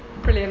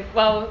Brilliant.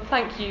 Well,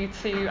 thank you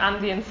to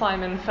Andy and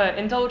Simon for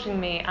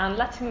indulging me and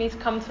letting me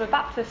come to a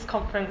Baptist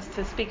conference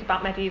to speak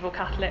about medieval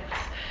Catholics.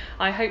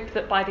 I hope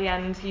that by the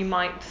end you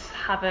might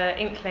have an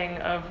inkling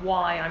of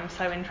why I'm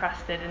so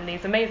interested in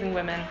these amazing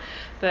women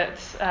that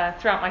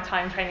throughout my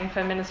time training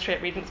for ministry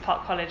at Regent's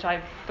Park College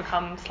I've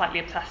become slightly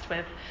obsessed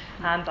with,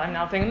 and I'm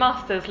now doing a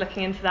master's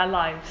looking into their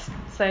lives.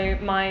 So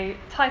my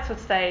title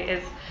today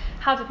is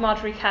How did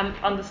Margery Kempe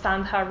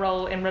understand her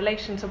role in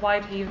relation to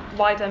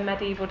wider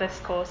medieval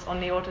discourse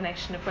on the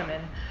ordination of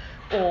women,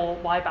 or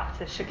why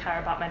Baptists should care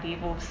about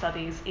medieval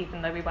studies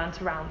even though we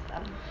weren't around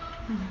then?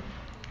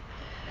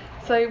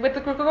 So with the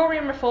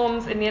Gregorian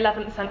reforms in the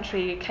 11th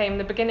century came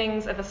the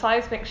beginnings of a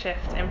seismic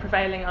shift in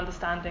prevailing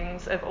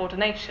understandings of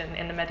ordination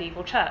in the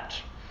medieval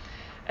church.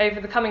 Over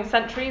the coming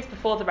centuries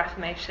before the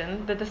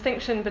Reformation, the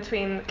distinction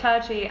between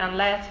clergy and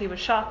laity was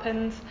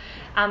sharpened,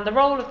 and the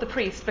role of the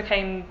priest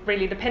became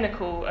really the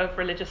pinnacle of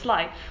religious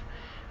life.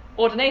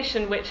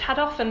 Ordination, which had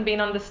often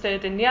been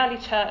understood in the early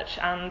church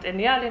and in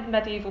the early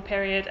medieval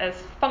period as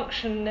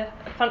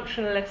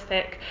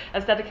functionalistic,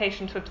 as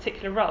dedication to a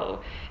particular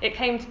role, it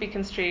came to be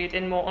construed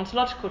in more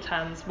ontological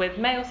terms, with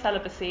male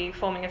celibacy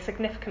forming a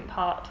significant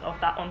part of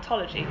that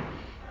ontology.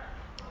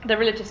 The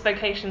religious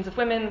vocations of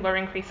women were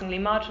increasingly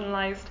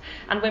marginalised,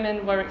 and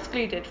women were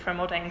excluded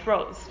from ordained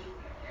roles.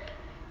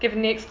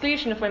 Given the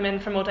exclusion of women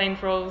from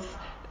ordained roles,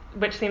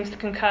 which seems to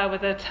concur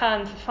with a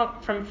turn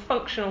from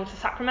functional to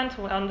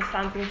sacramental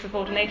understandings of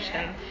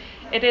ordination,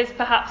 it is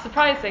perhaps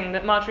surprising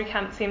that Margery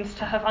Kempe seems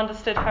to have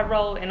understood her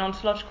role in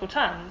ontological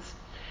terms.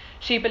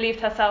 She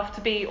believed herself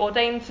to be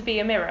ordained to be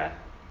a mirror,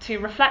 to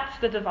reflect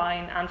the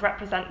divine and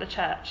represent the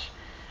church,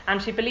 and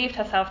she believed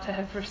herself to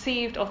have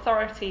received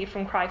authority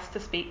from Christ to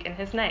speak in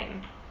his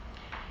name.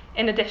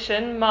 In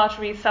addition,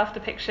 Margery's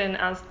self-depiction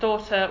as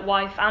daughter,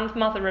 wife and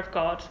mother of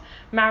God,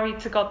 married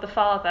to God the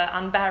Father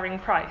and bearing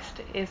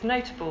Christ, is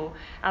notable,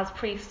 as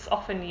priests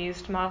often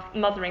used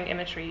mothering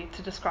imagery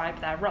to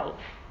describe their role.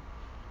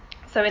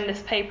 So in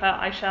this paper,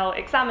 I shall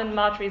examine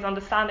Margery's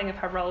understanding of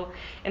her role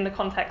in the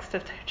context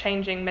of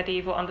changing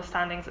medieval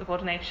understandings of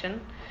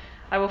ordination.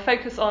 I will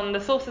focus on the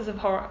sources of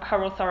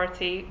her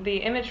authority, the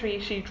imagery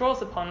she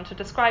draws upon to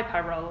describe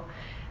her role,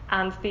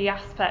 and the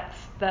aspects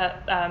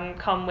that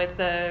come with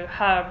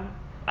her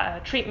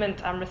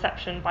treatment and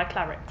reception by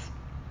clerics.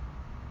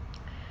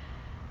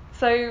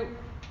 So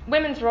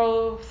women's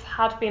roles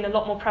had been a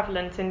lot more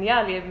prevalent in the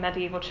earlier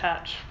medieval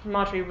church.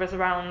 Margery was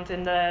around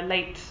in the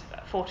late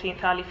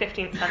 14th, early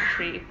 15th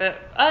century, but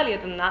earlier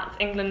than that,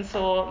 England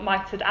saw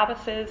mitred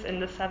abbesses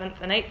in the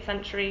 7th and 8th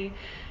century,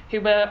 who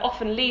were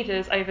often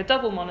leaders over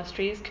double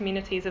monasteries,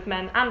 communities of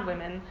men and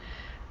women,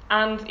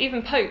 and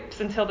even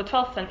popes until the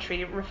 12th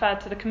century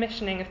referred to the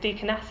commissioning of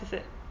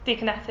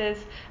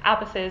deaconesses,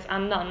 abbesses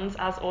and nuns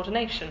as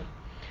ordination.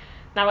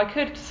 Now I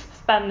could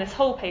spend this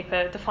whole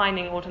paper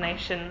defining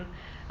ordination,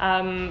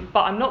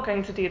 but I'm not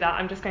going to do that.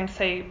 I'm just going to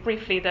say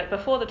briefly that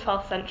before the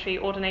 12th century,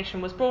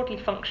 ordination was broadly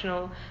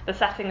functional, the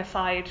setting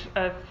aside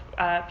of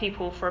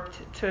people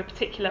to a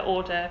particular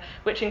order,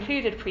 which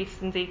included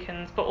priests and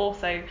deacons, but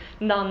also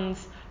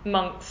nuns,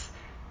 monks,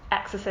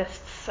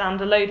 exorcists, and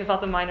a load of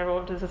other minor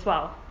orders as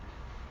well.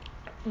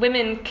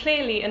 Women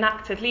clearly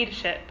enacted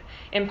leadership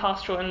in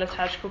pastoral and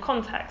liturgical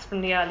contexts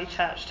from the early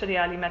church to the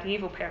early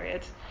medieval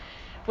period,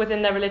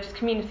 within their religious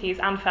communities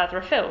and further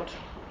afield.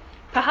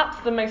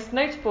 Perhaps the most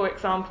notable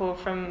example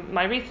from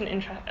my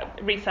recent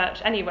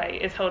research anyway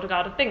is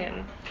Hildegard of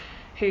Bingen,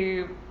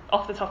 who,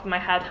 off the top of my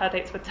head, her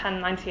dates were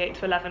 1098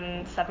 to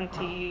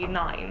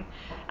 1179,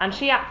 and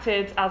she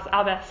acted as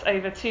abbess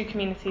over 2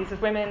 communities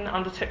of women,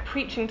 undertook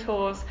preaching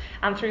tours,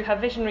 and through her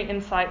visionary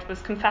insight was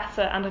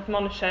confessor and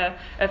admonisher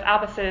of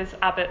abbesses,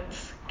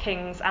 abbots,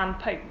 kings and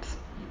popes.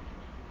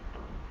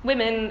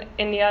 Women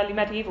in the early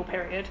medieval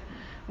period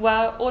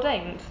were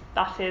ordained,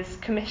 that is,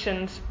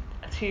 commissioned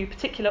to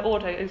particular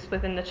orders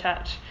within the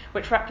church,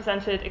 which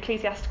represented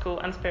ecclesiastical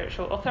and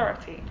spiritual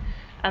authority,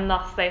 and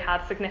thus they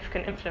had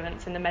significant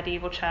influence in the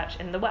medieval church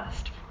in the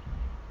West.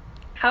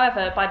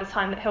 However, by the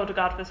time that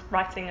Hildegard was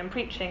writing and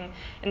preaching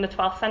in the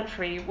 12th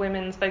century,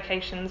 women's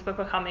vocations were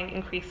becoming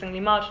increasingly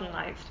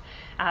marginalised,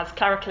 as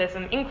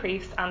clericalism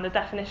increased and the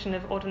definition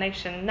of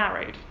ordination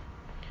narrowed.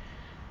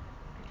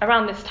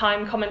 Around this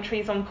time,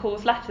 commentaries on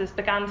Paul's letters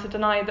began to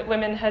deny that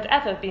women had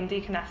ever been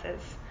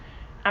deaconesses.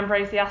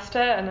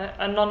 Ambrosiaster, an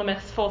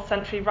anonymous 4th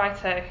century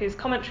writer whose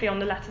commentary on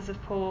the letters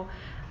of Paul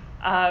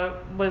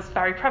was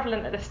very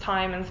prevalent at this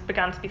time and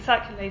began to be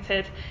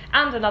circulated,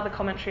 and another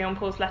commentary on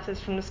Paul's letters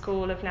from the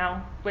school of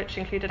now, which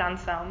included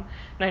Anselm,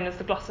 known as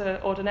the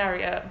Glossa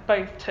Ordinaria,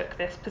 both took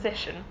this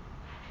position.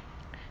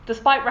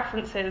 Despite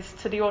references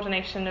to the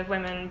ordination of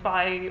women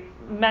by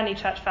many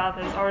church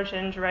fathers,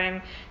 Origen,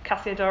 Jerome,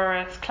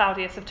 Cassiodorus,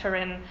 Claudius of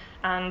Turin,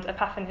 and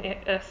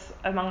Epiphanius,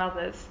 among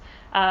others,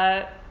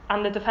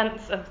 and the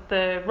defence of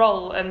the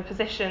role and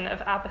position of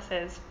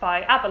abbesses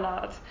by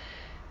Abelard,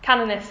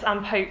 canonists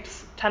and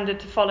popes tended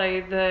to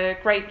follow the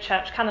great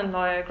church canon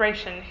lawyer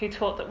Gratian, who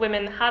taught that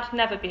women had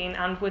never been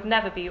and would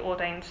never be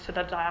ordained to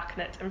the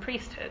diaconate and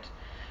priesthood.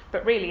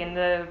 But really, in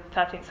the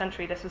 13th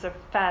century, this was a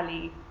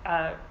fairly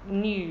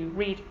new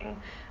reading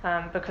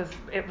because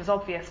it was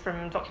obvious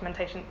from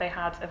documentation that they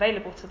had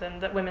available to them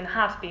that women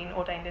had been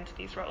ordained into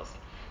these roles.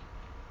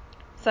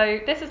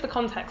 So this is the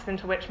context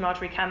into which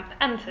Margery Kempe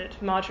entered.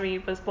 Margery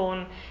was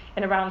born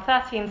in around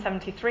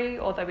 1373,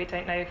 although we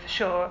don't know for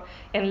sure,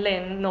 in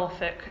Lynn,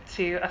 Norfolk,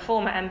 to a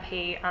former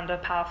MP and a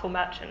powerful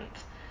merchant.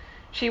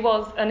 She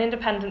was an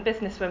independent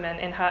businesswoman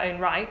in her own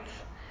right,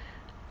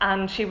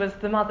 and she was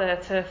the mother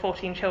to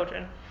 14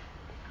 children.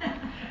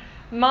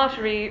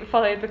 Margery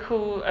followed the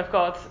call of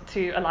God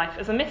to a life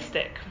as a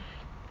mystic.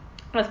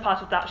 As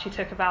part of that, she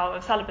took a vow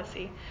of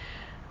celibacy,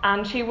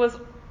 and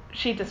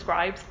she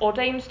describes,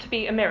 ordained to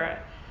be a mirror,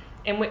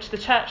 in which the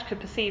church could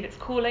perceive its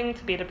calling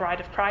to be the bride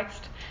of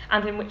Christ,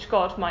 and in which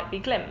God might be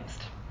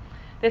glimpsed.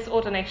 This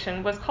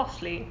ordination was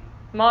costly.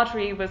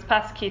 Margery was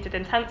persecuted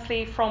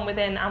intensely from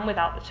within and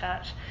without the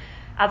church,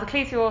 as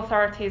ecclesial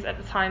authorities at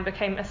the time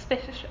became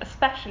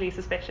especially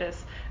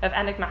suspicious of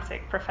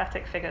enigmatic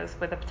prophetic figures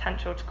with the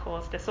potential to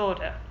cause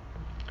disorder.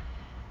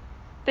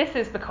 This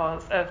is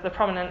because of the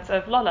prominence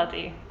of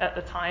Lollardy at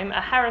the time,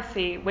 a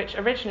heresy which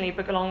originally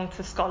belonged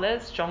to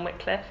scholars, John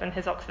Wycliffe and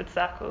his Oxford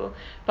Circle,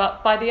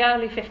 but by the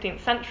early 15th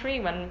century,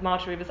 when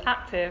Margery was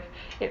active,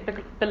 it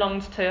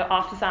belonged to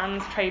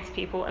artisans,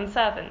 tradespeople and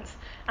servants,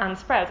 and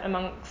spread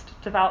amongst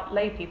devout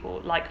lay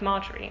people like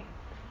Margery.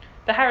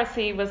 The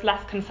heresy was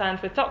less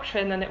concerned with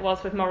doctrine than it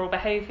was with moral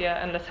behaviour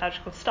and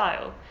liturgical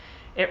style.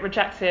 It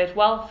rejected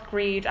wealth,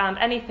 greed, and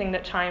anything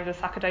that chimed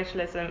with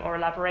sacerdotalism or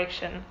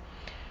elaboration.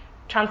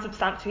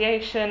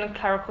 Transubstantiation,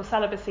 clerical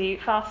celibacy,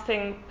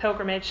 fasting,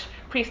 pilgrimage,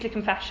 priestly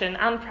confession,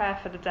 and prayer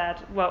for the dead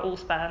were all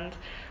spurned,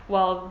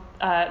 while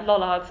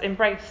Lollards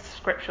embraced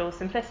scriptural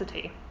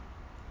simplicity.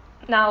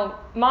 Now,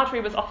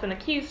 Margery was often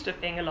accused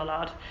of being a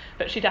Lollard,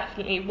 but she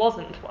definitely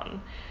wasn't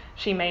one.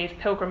 She made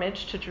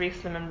pilgrimage to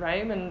Jerusalem and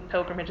Rome, and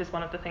pilgrimage is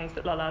one of the things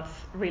that Lollards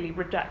really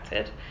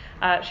rejected.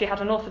 She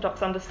had an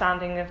orthodox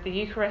understanding of the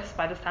Eucharist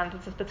by the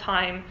standards of the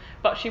time,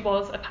 but she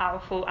was a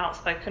powerful,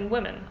 outspoken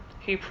woman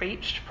who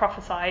preached,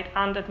 prophesied,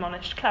 and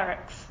admonished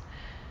clerics.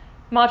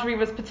 Margery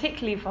was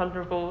particularly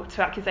vulnerable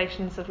to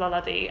accusations of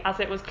Lollardy, as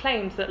it was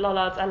claimed that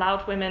Lollards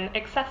allowed women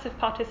excessive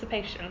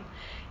participation,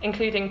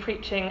 including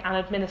preaching and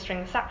administering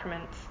the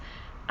sacraments,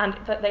 and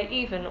that they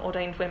even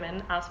ordained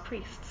women as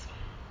priests.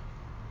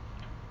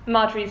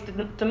 Margery's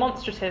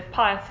demonstrative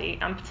piety,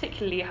 and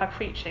particularly her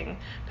preaching,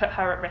 put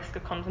her at risk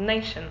of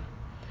condemnation.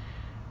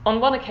 On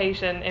one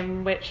occasion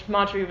in which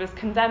Margery was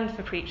condemned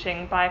for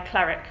preaching by a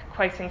cleric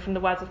quoting from the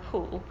words of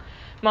Paul,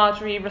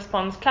 Margery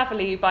responds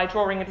cleverly by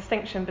drawing a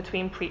distinction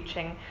between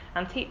preaching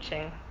and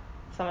teaching.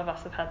 Some of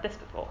us have heard this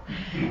before.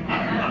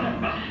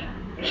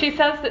 She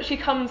says that she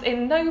comes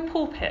in no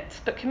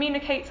pulpit, but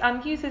communicates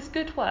and uses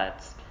good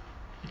words.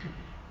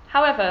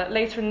 However,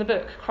 later in the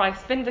book,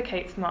 Christ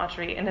vindicates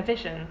Margery in a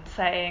vision,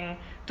 saying,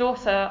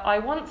 "Daughter, I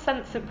once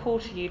sent St. Paul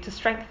to you to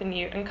strengthen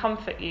you and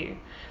comfort you,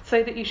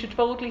 so that you should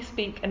boldly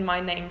speak in my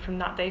name from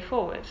that day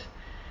forward.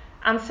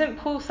 And St.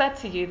 Paul said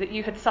to you that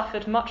you had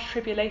suffered much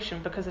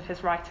tribulation because of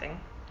his writing.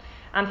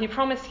 And he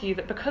promised you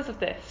that because of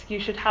this you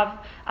should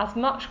have as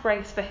much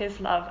grace for his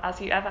love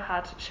as you ever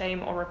had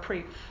shame or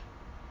reproof.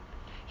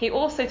 He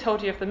also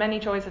told you of the many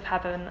joys of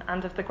heaven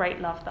and of the great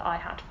love that I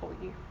had for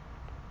you."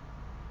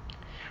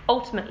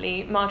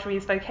 Ultimately,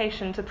 Margery's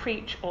vocation to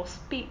preach or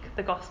speak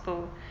the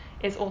gospel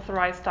is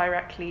authorised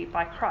directly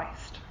by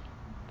Christ.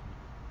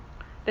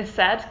 This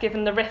said,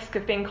 given the risk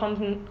of being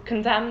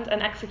condemned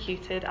and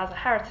executed as a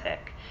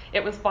heretic,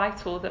 it was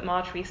vital that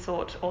Margery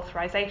sought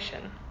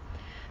authorisation.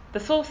 The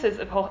sources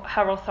of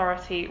her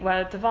authority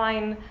were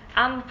divine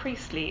and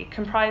priestly,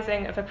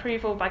 comprising of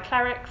approval by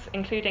clerics,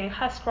 including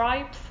her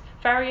scribes,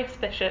 various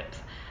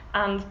bishops,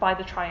 and by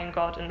the triune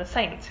God and the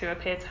saints who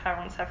appeared to her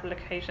on several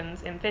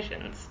occasions in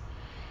visions.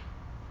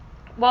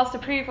 Whilst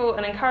approval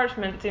and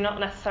encouragement do not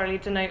necessarily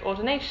denote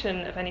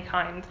ordination of any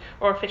kind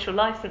or official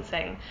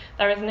licensing,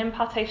 there is an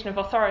impartation of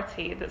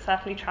authority that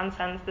certainly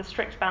transcends the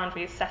strict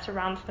boundaries set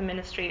around the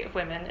ministry of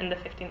women in the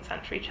 15th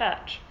century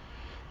church.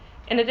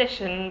 In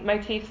addition,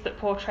 motifs that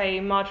portray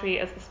Margery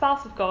as the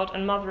spouse of God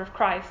and mother of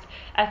Christ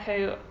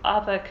echo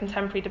other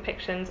contemporary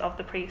depictions of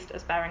the priest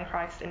as bearing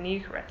Christ in the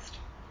Eucharist.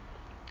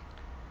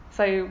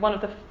 So one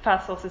of the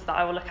first sources that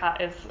I will look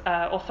at is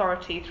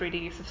authority through the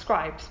use of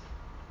scribes.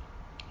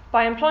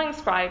 By employing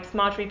scribes,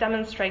 Margery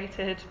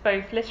demonstrated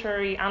both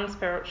literary and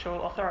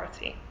spiritual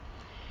authority.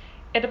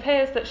 It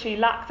appears that she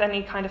lacked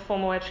any kind of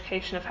formal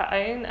education of her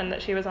own and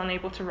that she was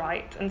unable to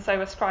write, and so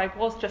a scribe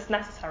was just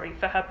necessary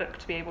for her book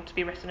to be able to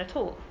be written at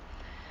all.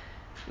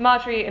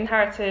 Margery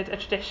inherited a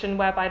tradition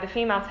whereby the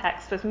female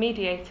text was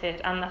mediated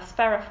and thus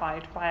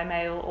verified by a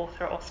male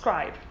author or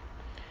scribe.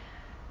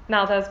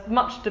 Now, there's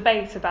much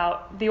debate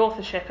about the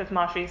authorship of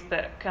Margery's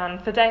book,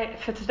 and for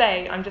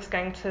today I'm just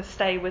going to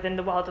stay within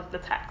the world of the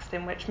text,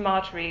 in which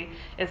Margery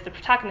is the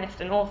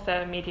protagonist and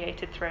author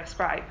mediated through a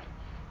scribe.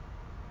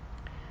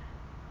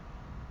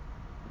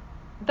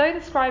 Though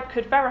the scribe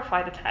could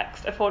verify the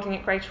text, affording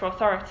it greater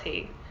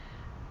authority,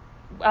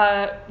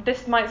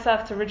 this might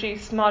serve to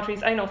reduce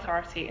Margery's own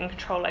authority and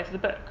control over the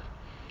book.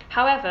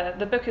 However,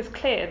 the book is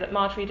clear that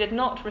Marjorie did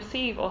not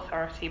receive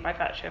authority by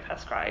virtue of her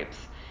scribes.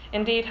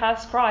 Indeed, her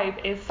scribe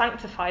is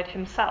sanctified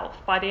himself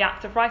by the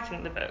act of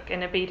writing the book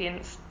in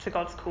obedience to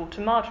God's call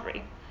to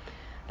Marjorie.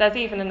 There's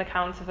even an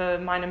account of a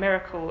minor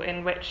miracle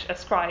in which a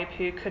scribe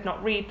who could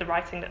not read the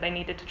writing that they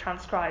needed to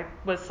transcribe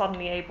was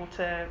suddenly able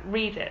to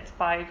read it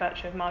by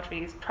virtue of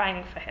Marjorie's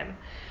praying for him,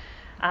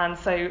 and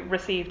so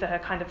received a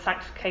kind of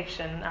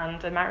sanctification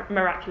and a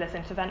miraculous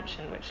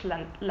intervention which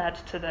led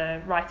to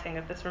the writing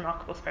of this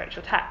remarkable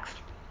spiritual text.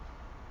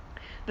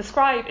 The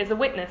scribe is a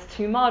witness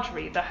to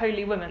Marjorie, the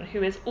holy woman,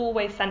 who is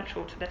always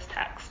central to this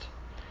text.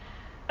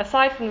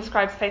 Aside from the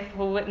scribe's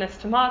faithful witness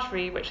to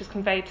Marjorie, which is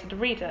conveyed to the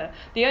reader,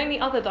 the only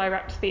other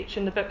direct speech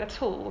in the book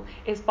at all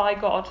is by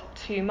God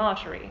to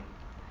Marjorie.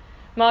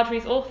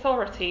 Marjorie's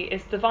authority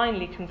is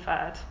divinely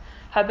conferred.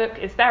 Her book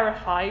is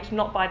verified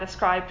not by the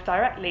scribe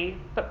directly,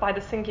 but by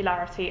the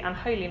singularity and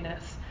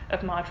holiness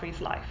of Marjorie's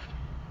life.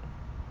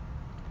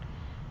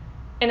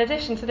 In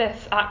addition to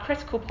this, at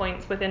critical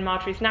points within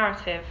Marjorie's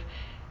narrative,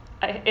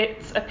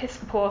 it's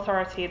episcopal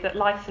authority that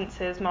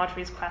licenses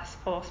Marjorie's quest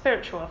for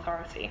spiritual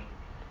authority.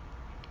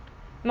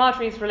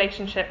 Marjorie's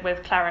relationship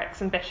with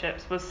clerics and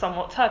bishops was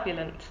somewhat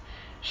turbulent.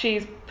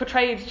 She's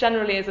portrayed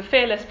generally as a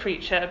fearless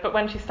preacher, but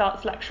when she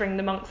starts lecturing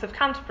the monks of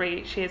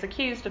Canterbury, she is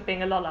accused of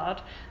being a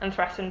lollard and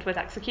threatened with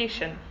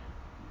execution.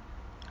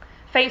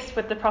 Faced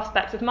with the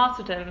prospect of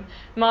martyrdom,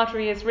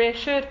 Marjorie is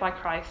reassured by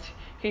Christ,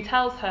 who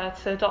tells her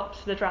to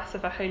adopt the dress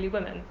of a holy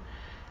woman,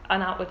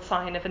 an outward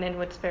sign of an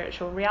inward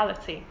spiritual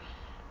reality.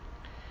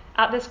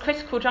 At this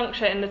critical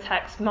juncture in the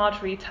text,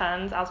 Marjorie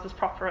turns, as was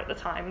proper at the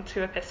time,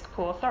 to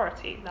episcopal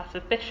authority, that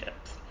of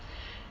bishops.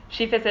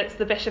 She visits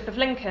the Bishop of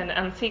Lincoln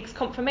and seeks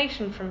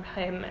confirmation from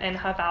him in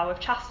her vow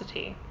of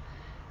chastity.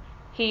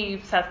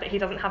 He says that he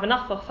doesn't have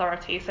enough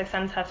authority, so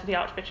sends her to the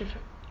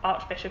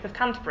Archbishop of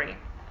Canterbury.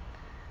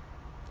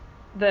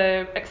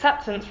 The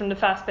acceptance from the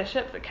first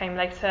bishop that came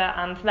later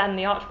and then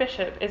the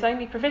Archbishop is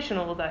only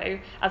provisional, though,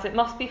 as it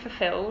must be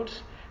fulfilled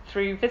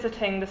through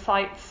visiting the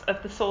sites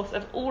of the source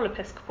of all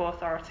episcopal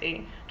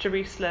authority,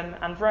 Jerusalem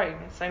and Rome,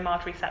 so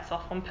Marjorie sets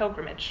off on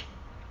pilgrimage.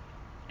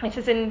 It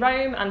is in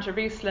Rome and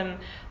Jerusalem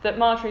that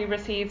Marjorie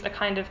receives a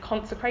kind of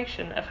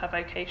consecration of her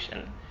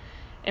vocation,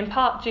 in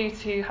part due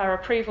to her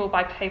approval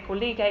by papal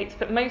legates,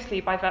 but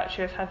mostly by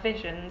virtue of her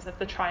visions of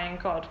the triune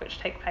God which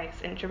take place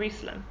in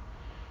Jerusalem.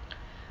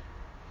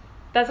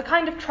 There's a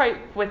kind of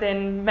trope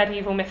within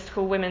medieval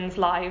mystical women's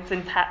lives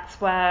in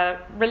texts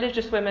where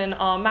religious women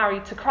are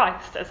married to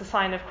Christ as a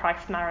sign of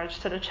Christ's marriage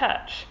to the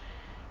church.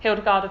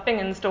 Hildegard of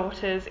Bingen's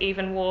daughters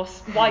even wore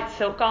white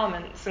silk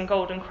garments and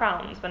golden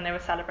crowns when they were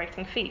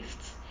celebrating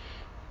feasts.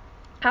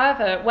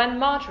 However, when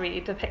Marjorie,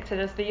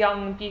 depicted as the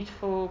young,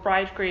 beautiful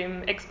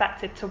bridegroom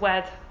expected to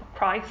wed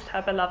Christ,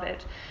 her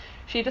beloved,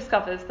 she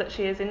discovers that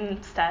she is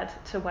instead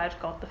to wed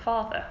God the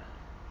Father.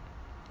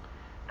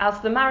 As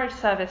the marriage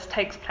service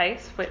takes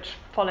place, which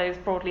follows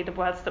broadly the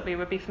words that we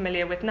would be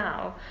familiar with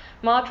now,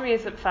 Marjorie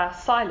is at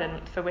first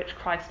silent, for which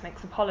Christ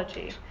makes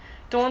apology,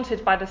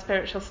 daunted by the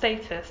spiritual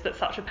status that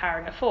such a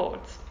pairing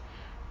affords.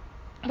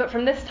 But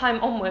from this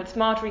time onwards,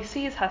 Marjorie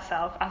sees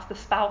herself as the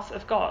spouse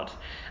of God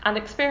and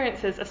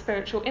experiences a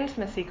spiritual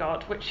intimacy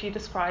God, which she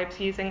describes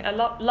using a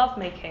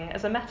love-making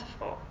as a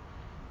metaphor.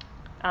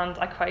 And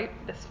I quote,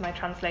 this is my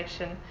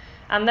translation,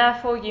 "And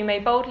therefore you may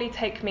boldly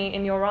take me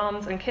in your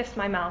arms and kiss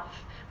my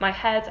mouth, my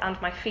head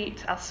and my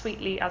feet as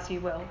sweetly as you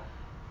will."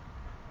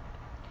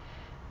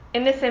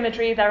 In this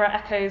imagery, there are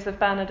echoes of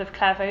Bernard of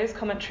Clairvaux's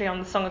commentary on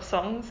the Song of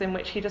Songs, in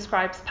which he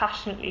describes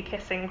passionately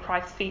kissing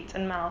Christ's feet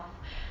and mouth,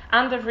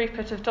 and of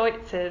Rupert of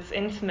Deutz's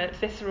intimate,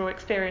 visceral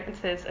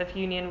experiences of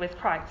union with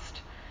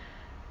Christ.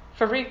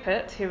 For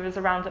Rupert, who was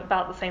around at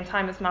about the same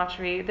time as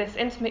Marjorie, this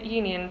intimate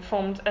union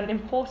formed an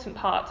important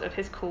part of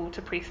his call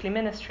to priestly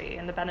ministry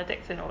in the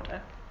Benedictine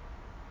order.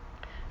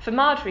 For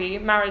Marjorie,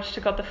 marriage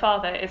to God the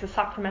Father is a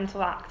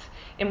sacramental act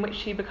in which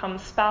she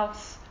becomes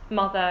spouse,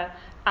 mother,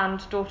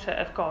 and daughter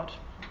of God.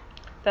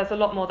 There's a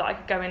lot more that I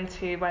could go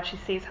into where she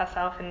sees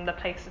herself in the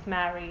place of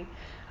Mary,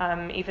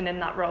 even in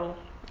that role,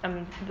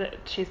 that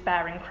she's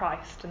bearing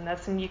Christ, and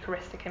there's some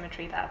Eucharistic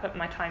imagery there, but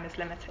my time is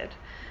limited.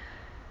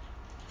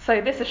 So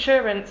this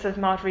assurance of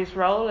Marjorie's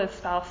role as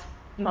spouse,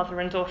 mother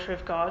and daughter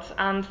of God,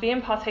 and the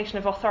impartation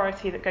of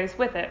authority that goes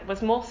with it,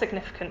 was more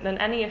significant than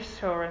any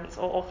assurance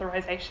or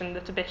authorization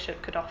that a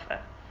bishop could offer.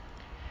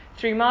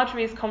 Through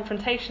Marjorie's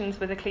confrontations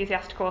with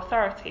ecclesiastical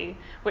authority,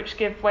 which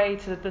give way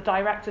to the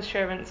direct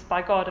assurance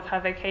by God of her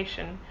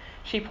vocation,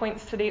 she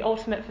points to the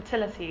ultimate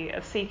fertility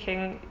of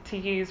seeking to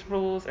use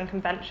rules and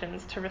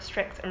conventions to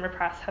restrict and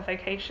repress her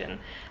vocation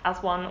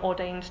as one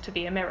ordained to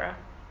be a mirror.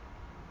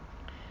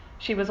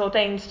 She was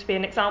ordained to be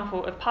an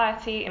example of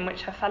piety in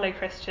which her fellow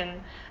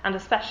Christian, and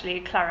especially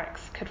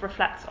clerics, could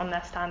reflect on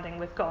their standing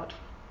with God.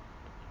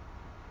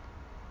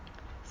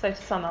 So to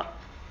sum up,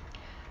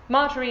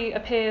 Marjorie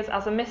appears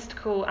as a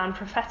mystical and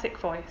prophetic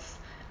voice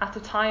at a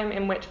time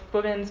in which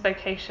women's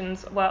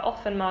vocations were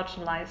often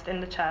marginalised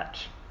in the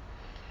church.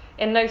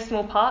 In no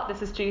small part,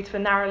 this is due to a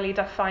narrowly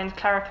defined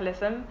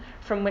clericalism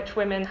from which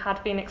women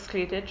had been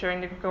excluded during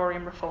the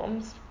Gregorian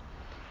reforms.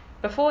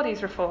 Before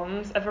these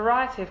reforms, a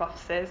variety of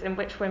offices in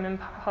which women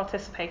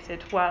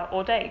participated were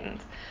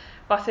ordained,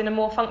 but in a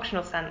more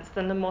functional sense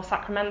than the more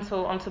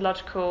sacramental,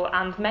 ontological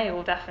and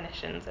male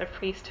definitions of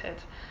priesthood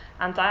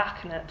and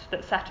diaconate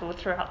that settled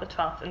throughout the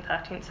 12th and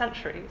 13th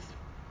centuries.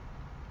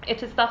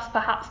 It is thus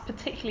perhaps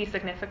particularly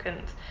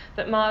significant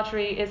that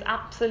Marjorie is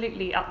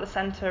absolutely at the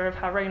centre of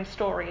her own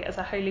story as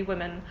a holy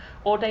woman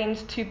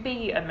ordained to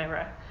be a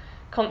mirror,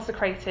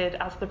 consecrated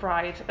as the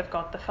bride of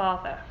God the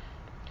Father.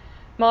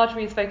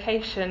 Marjorie's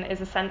vocation is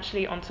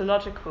essentially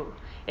ontological.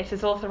 It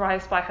is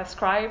authorised by her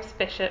scribes,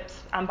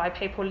 bishops, and by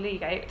papal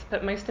legate,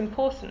 but most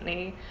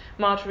importantly,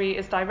 Marjorie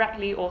is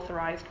directly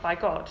authorised by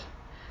God,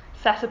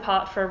 set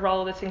apart for a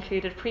role that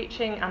included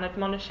preaching and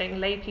admonishing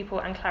lay people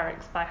and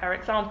clerics by her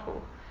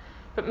example,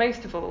 but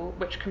most of all,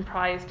 which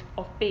comprised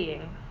of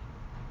being.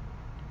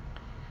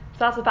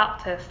 So as a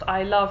Baptist,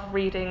 I love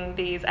reading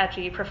these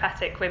edgy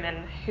prophetic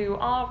women who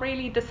are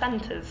really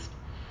dissenters.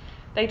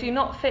 They do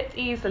not fit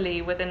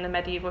easily within the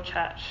medieval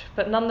church,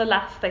 but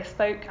nonetheless they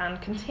spoke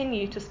and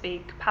continue to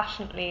speak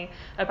passionately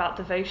about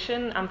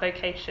devotion and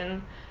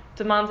vocation,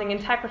 demanding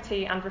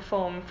integrity and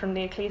reform from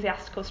the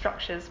ecclesiastical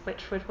structures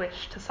which would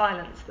wish to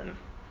silence them.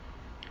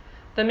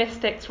 The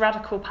mystics'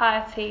 radical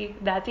piety,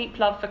 their deep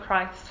love for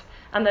Christ,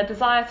 and their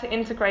desire to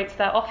integrate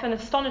their often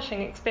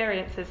astonishing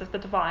experiences of the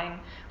divine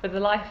with the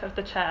life of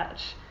the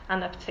church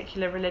and their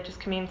particular religious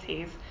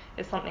communities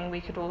is something we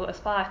could all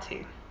aspire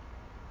to.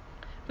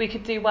 We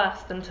could do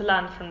worse than to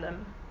learn from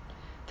them,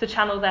 to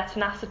channel their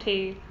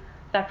tenacity,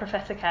 their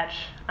prophetic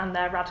edge, and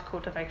their radical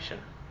devotion.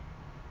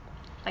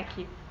 Thank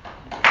you.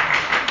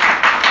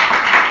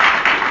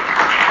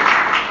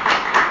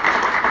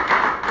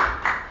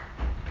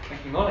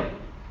 Thank you, Molly.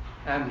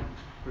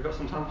 We've got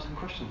some time for some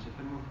questions, if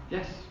anyone.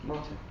 Yes,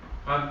 Martin.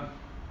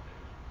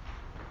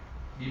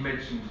 You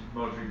mentioned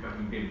Marjorie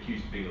having been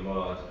accused of being a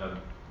Lollard.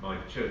 My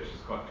church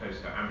is quite close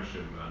to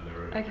Amersham, and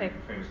there are a group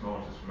of famous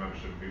martyrs from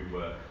Amersham who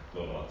were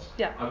Lollards.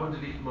 Yeah. I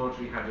wondered if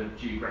Marjorie had a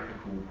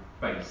geographical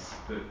base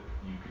that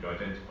you could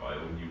identify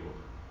or knew of.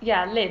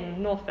 Yeah,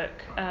 Lynn, Norfolk.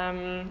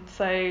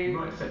 So you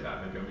might have said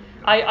that, maybe.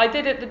 I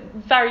did at the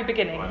very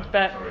beginning, right,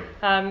 but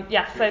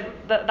yes, so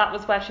that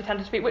was where she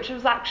tended to be, which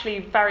was actually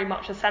very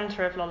much a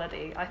centre of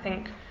Lollardy. I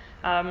think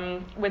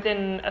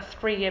within a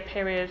 3-year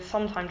period,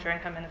 sometime during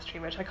her ministry,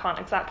 which I can't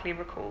exactly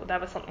recall, there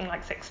was something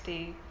like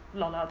 60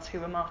 Lollards who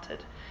were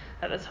martyred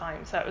at the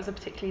time. So it was a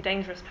particularly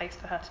dangerous place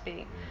for her to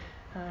be.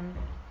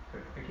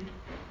 Thank you.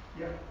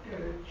 Yeah,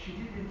 she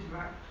did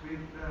interact with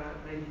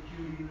Lady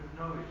Julian of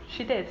Norwich.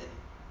 She did,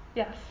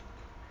 yes.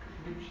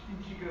 Didn't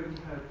she go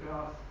to her to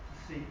ask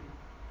to see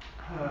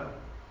her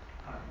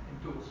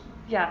endorsement?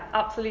 Yeah,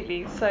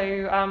 absolutely.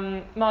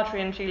 So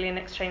Marjorie and Julian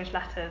exchanged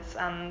letters,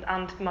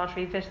 and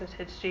Marjorie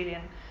visited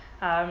Julian,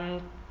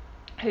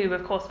 who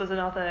of course was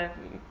another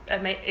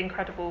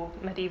incredible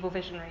medieval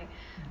visionary.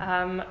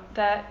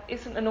 There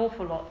isn't an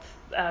awful lot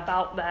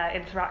about their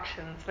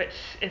interactions, which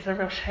is a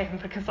real shame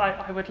because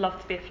I would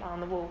love to be a fly on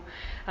the wall,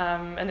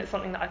 and it's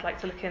something that I'd like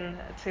to look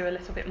into a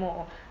little bit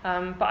more.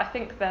 But I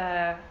think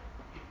their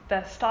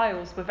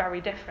styles were very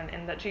different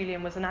in that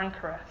Julian was an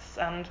anchoress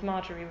and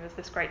Marjorie was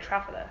this great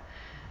traveller.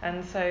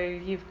 And so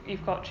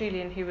you've got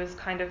Julian who was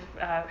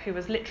who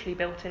was literally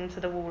built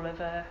into the wall of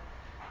a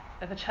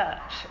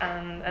church,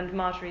 and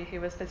Marjorie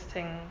who was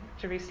visiting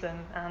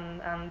Jerusalem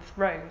and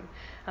Rome.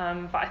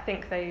 But I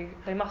think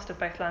they must have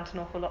both learnt an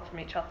awful lot from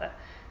each other,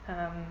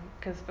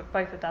 because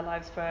both of their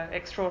lives were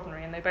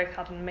extraordinary, and they both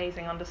had an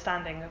amazing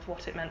understanding of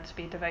what it meant to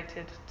be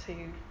devoted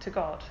to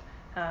God.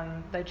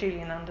 Though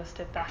Julian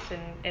understood that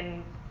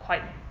in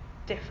quite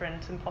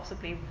different and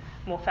possibly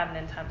more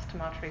feminine terms to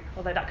Marjorie,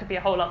 although that could be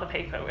a whole other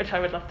paper which I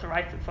would love to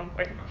write at some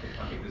point.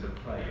 I think there's a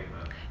play in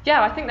that.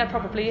 Yeah, I think there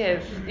probably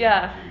is.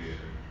 Yeah,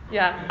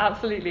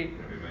 absolutely.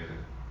 That'd be amazing.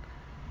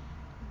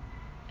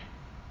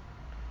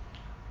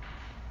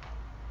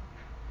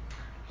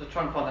 So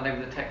trying to find the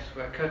name of the text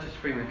where Curtis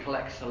Freeman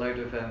collects a load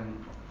of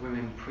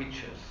women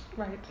preachers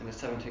in the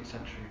 17th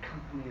century, a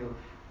company of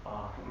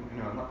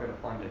I'm not going to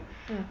find it.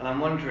 And I'm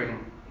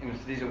wondering,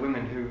 so these are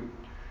women who,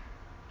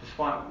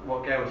 despite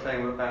what Gail was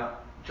saying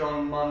about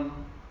John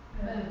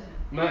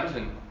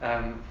Merton,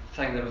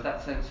 saying there was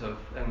that sense of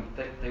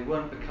they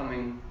weren't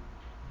becoming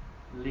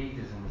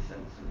leaders in the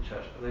sense in the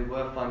church, but they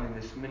were finding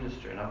this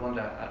ministry. And I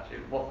wonder, actually,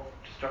 what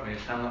struck me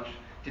is how much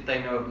did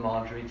they know of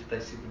Marjorie? Did they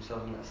see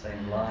themselves in that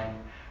same line?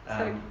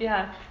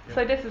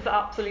 So this is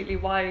absolutely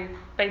why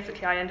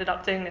basically I ended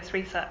up doing this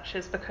research,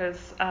 is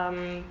because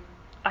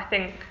I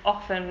think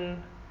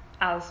often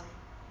as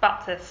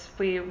Baptists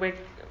we're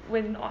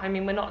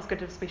not as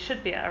good as we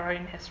should be at our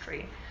own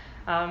history,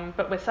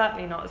 but we're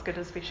certainly not as good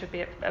as we should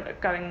be at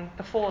going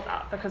before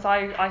that, because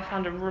I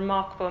found a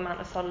remarkable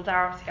amount of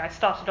solidarity. I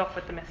started off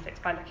with the mystics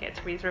by looking at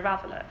Teresa of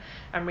Avila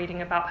and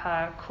reading about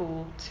her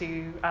call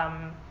to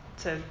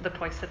the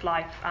cloistered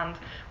life and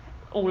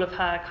all of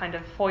her kind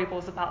of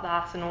foibles about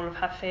that and all of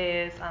her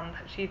fears, and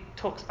she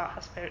talks about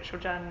her spiritual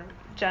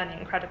journey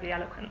incredibly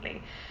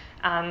eloquently,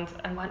 and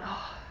went,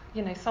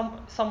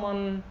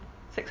 someone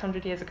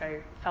 600 years ago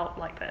felt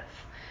like this,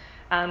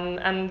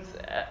 and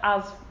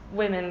as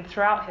women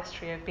throughout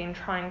history have been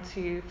trying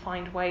to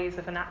find ways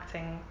of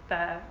enacting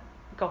their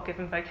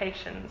God-given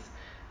vocations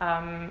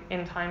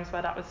in times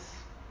where that was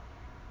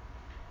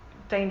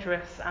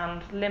dangerous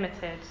and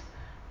limited,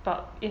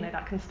 but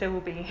that can still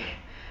be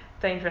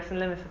dangerous and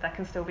limited. There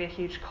can still be a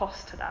huge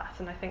cost to that,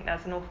 and I think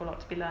there's an awful lot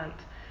to be learnt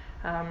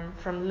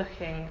from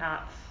looking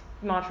at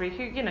Marjorie,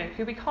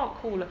 who we can't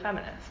call a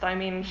feminist. I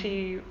mean,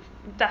 she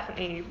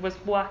definitely was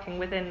working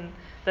within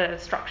the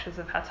structures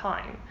of her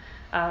time,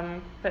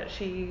 but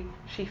she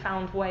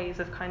found ways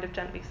of kind of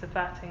gently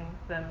subverting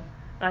them.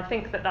 And I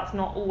think that that's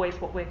not always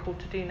what we're called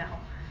to do now.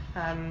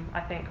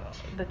 I think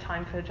the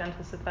time for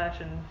gentle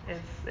subversion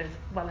is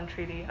well and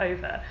truly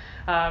over,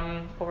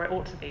 or it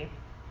ought to be.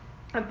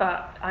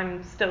 But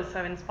I'm still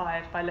so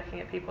inspired by looking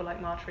at people like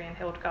Marjorie and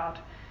Hildegard,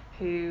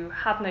 who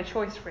had no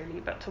choice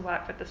really but to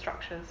work with the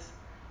structures.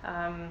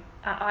 And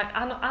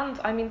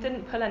I mean,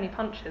 didn't pull any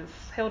punches.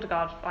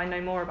 Hildegard, I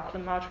know more about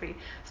than Marjorie,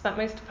 spent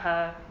most of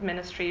her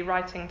ministry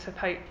writing to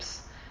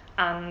popes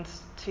and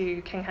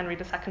to King Henry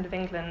II of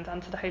England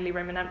and to the Holy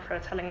Roman Emperor,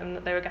 telling them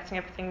that they were getting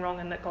everything wrong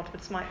and that God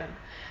would smite them.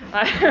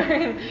 But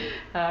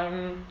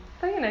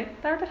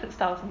there are different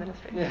styles of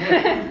ministry.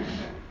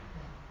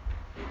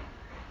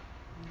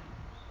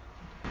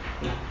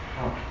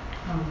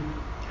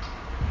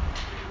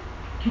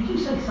 Could you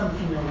say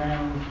something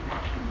around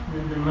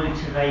the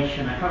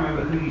motivation? I can't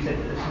remember who you said,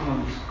 that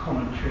someone's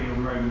commentary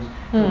on Romans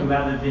talking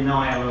about the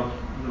denial of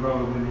the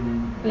role of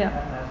women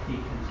as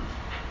deacons.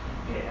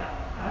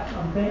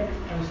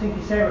 I was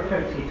thinking Sarah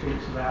Coates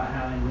talks about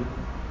how in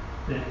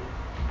the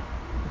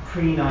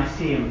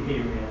pre-Nicaean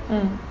period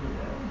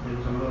there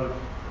was a lot of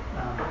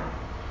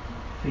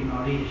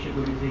female leadership,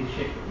 women's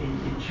leadership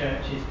in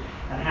churches,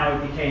 and how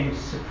it became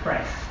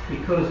suppressed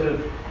because of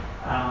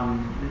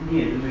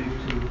the move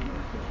to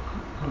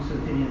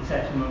Constantinian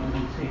settlement,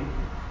 wanting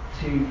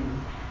to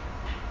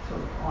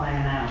sort of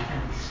iron out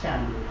any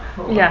scandal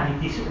or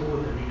any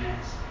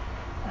disorderliness.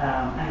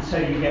 And so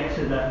you get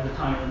to the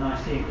time of the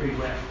Nicene Creed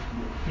where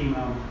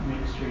female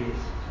ministry is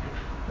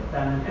put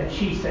down. And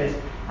she says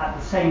at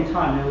the same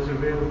time there was a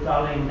real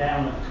dulling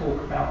down of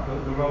talk about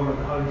the role of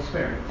the Holy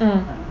Spirit.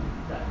 And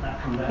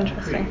that comes out of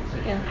the Creed.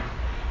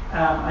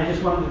 I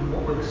just wondered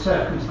what were the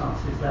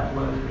circumstances that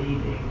were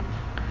leading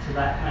to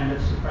that kind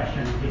of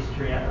suppression of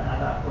history at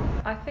that point?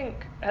 I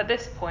think at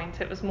this point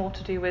it was more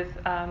to do with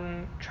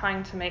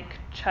trying to make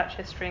church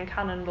history and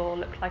canon law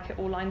look like it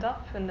all lined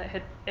up and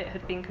that it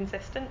had been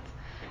consistent.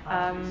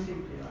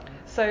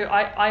 So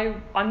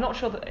I'm not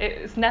sure that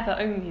it's never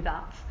only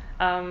that,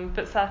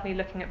 but certainly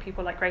looking at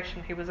people like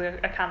Gratian, who was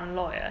a canon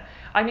lawyer.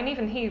 I mean,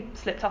 even he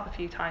slipped up a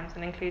few times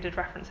and included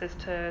references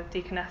to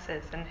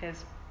deaconesses in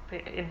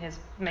his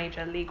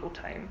major legal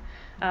tome,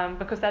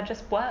 because there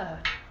just were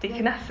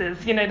deaconesses.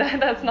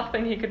 There's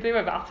nothing he could do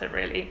about it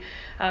really.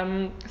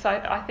 So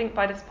I think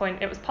by this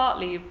point it was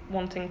partly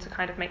wanting to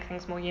kind of make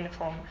things more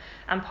uniform,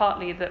 and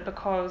partly that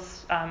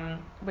because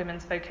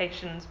women's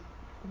vocations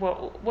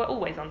were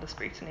always under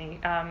scrutiny,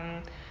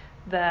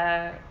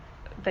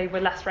 they were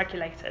less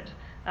regulated.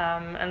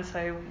 And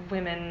so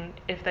women,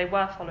 if they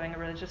were following a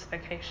religious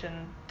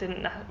vocation,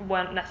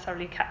 weren't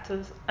necessarily kept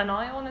an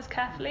eye on as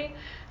carefully.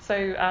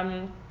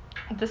 So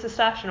the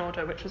Cistercian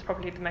order, which was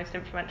probably the most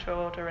influential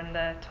order in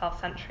the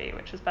 12th century,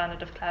 which was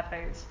Bernard of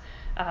Clairvaux's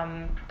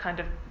kind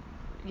of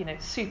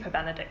super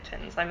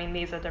Benedictines. I mean,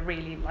 these are the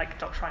really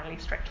doctrinally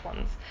strict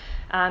ones,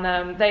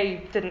 and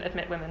they didn't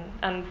admit women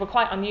and were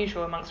quite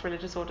unusual amongst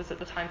religious orders at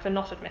the time for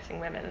not admitting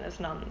women as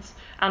nuns,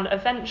 and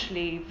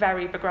eventually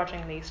very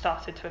begrudgingly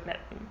started to admit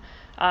them.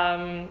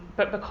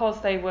 But because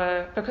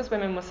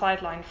women were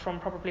sidelined from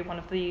probably one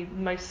of the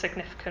most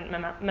significant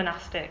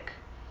monastic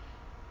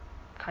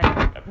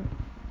kind of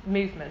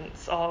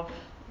movements of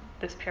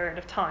this period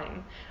of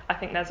time, I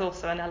think there's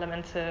also an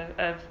element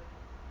of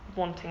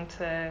wanting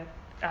to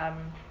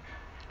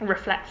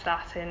reflect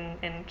that in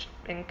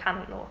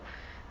canon law.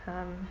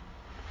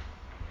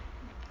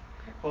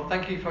 Well,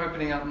 thank you for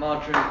opening up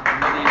Marjorie and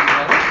medieval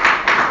health.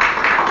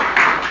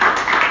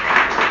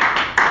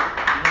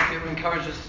 I hope it encourages